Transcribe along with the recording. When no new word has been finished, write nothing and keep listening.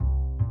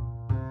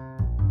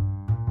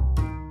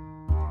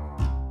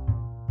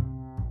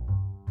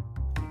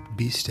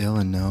Be still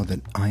and know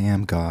that I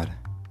am God.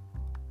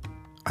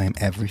 I am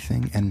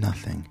everything and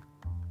nothing.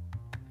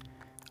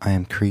 I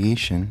am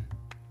creation,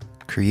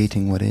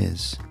 creating what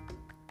is.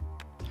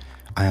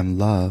 I am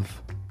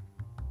love,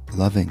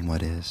 loving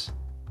what is.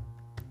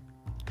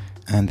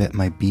 And that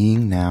my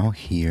being now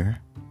here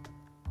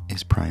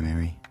is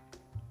primary.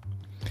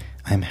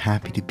 I am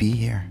happy to be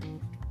here.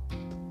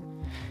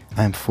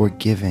 I am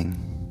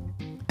forgiving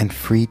and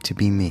free to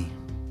be me.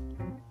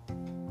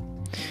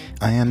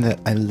 I am that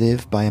I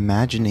live by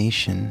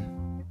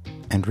imagination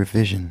and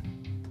revision.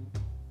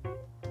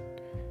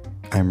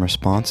 I am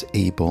response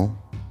able,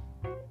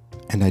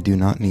 and I do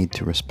not need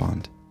to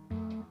respond.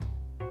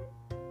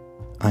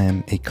 I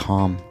am a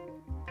calm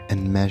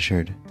and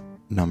measured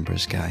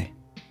numbers guy.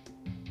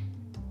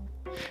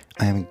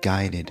 I am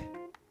guided,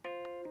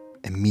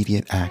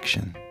 immediate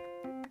action.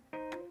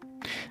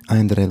 I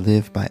am that I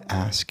live by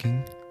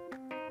asking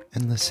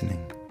and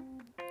listening.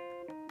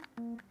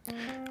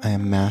 I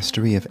am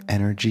mastery of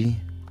energy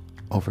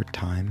over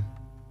time.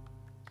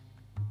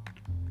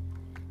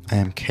 I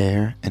am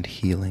care and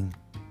healing.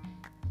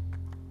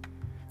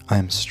 I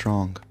am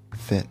strong,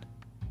 fit,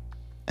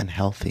 and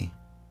healthy.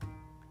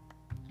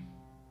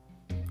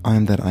 I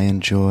am that I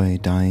enjoy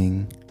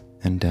dying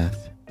and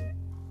death.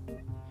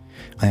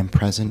 I am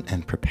present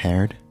and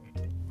prepared.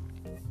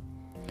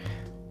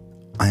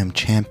 I am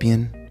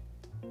champion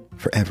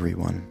for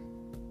everyone.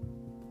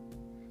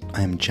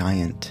 I am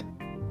giant.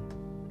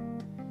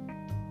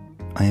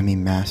 I am a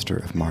master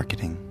of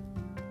marketing.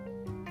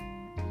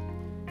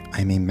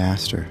 I am a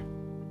master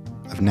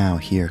of now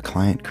here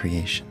client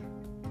creation.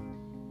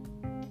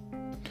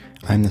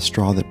 I am the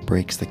straw that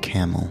breaks the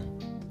camel.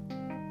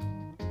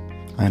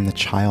 I am the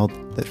child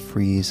that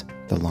frees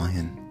the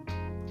lion.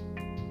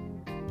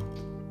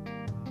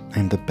 I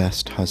am the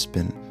best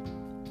husband.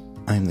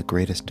 I am the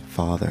greatest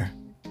father.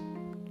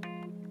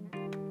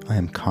 I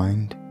am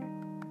kind,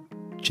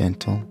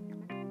 gentle,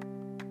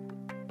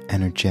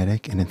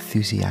 energetic, and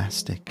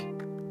enthusiastic.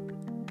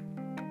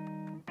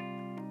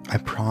 I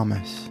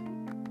promise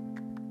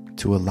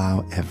to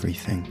allow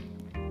everything.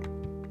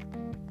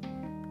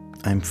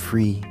 I'm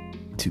free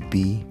to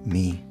be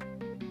me.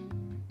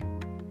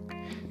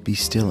 Be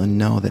still and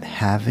know that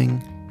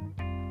having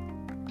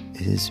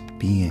is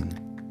being.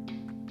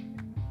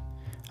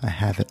 I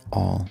have it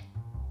all.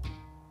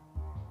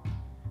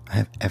 I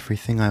have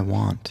everything I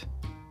want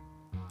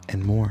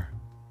and more.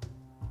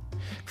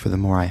 For the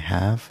more I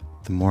have,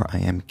 the more I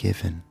am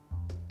given.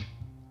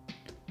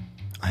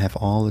 I have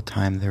all the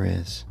time there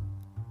is,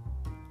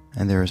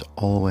 and there is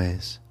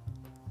always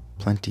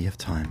plenty of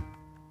time.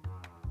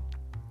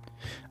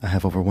 I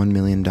have over $1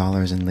 million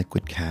in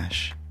liquid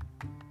cash.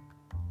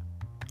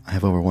 I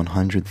have over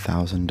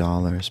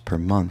 $100,000 per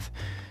month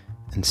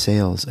in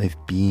sales of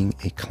being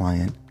a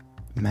client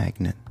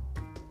magnet.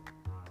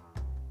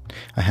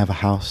 I have a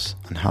house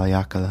on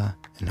Haleakala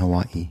in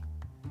Hawaii,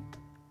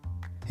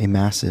 a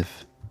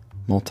massive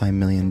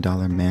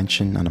multi-million-dollar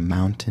mansion on a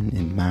mountain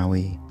in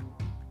Maui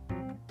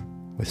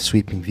with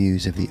sweeping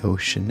views of the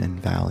ocean and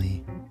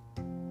valley,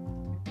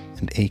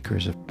 and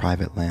acres of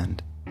private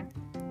land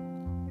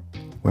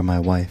where my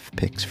wife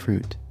picks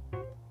fruit,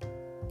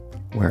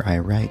 where I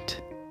write,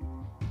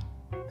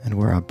 and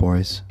where our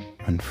boys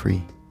run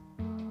free.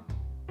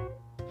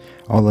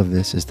 All of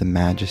this is the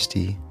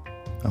majesty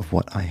of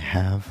what I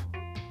have,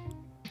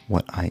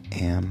 what I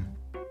am,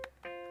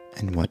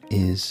 and what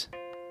is,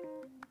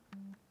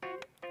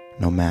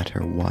 no matter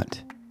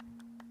what,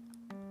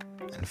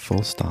 and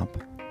full stop.